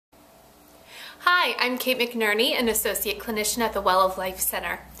Hi, I'm Kate McNerney, an Associate Clinician at the Well of Life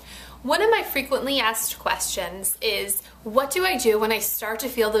Center. One of my frequently asked questions is, what do I do when I start to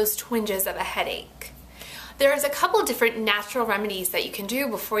feel those twinges of a headache? There's a couple different natural remedies that you can do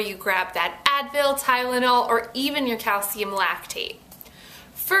before you grab that Advil, Tylenol, or even your calcium lactate.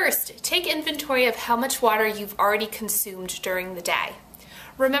 First, take inventory of how much water you've already consumed during the day.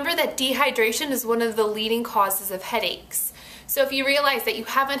 Remember that dehydration is one of the leading causes of headaches. So if you realize that you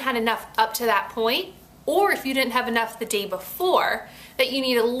haven't had enough up to that point, or if you didn't have enough the day before, that you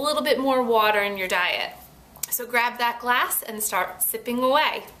need a little bit more water in your diet. So grab that glass and start sipping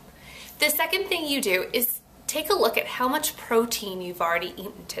away. The second thing you do is take a look at how much protein you've already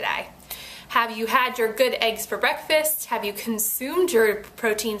eaten today. Have you had your good eggs for breakfast? Have you consumed your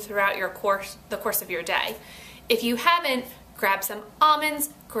protein throughout the course of your day? If you haven't, grab some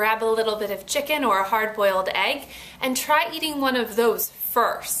almonds, grab a little bit of chicken or a hard-boiled egg, and try eating one of those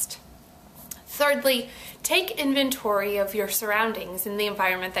first. Thirdly, take inventory of your surroundings and the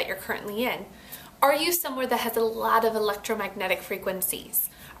environment that you're currently in. Are you somewhere that has a lot of electromagnetic frequencies?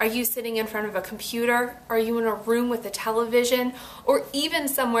 Are you sitting in front of a computer? Are you in a room with a television? Or even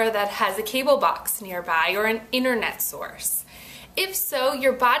somewhere that has a cable box nearby or an internet source? If so,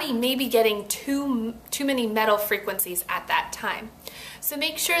 your body may be getting too many metal frequencies at that time. So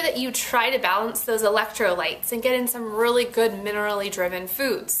make sure that you try to balance those electrolytes and get in some really good minerally driven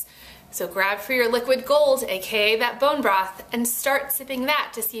foods. So grab for your liquid gold, aka that bone broth, and start sipping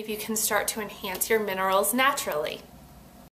that to see if you can start to enhance your minerals naturally.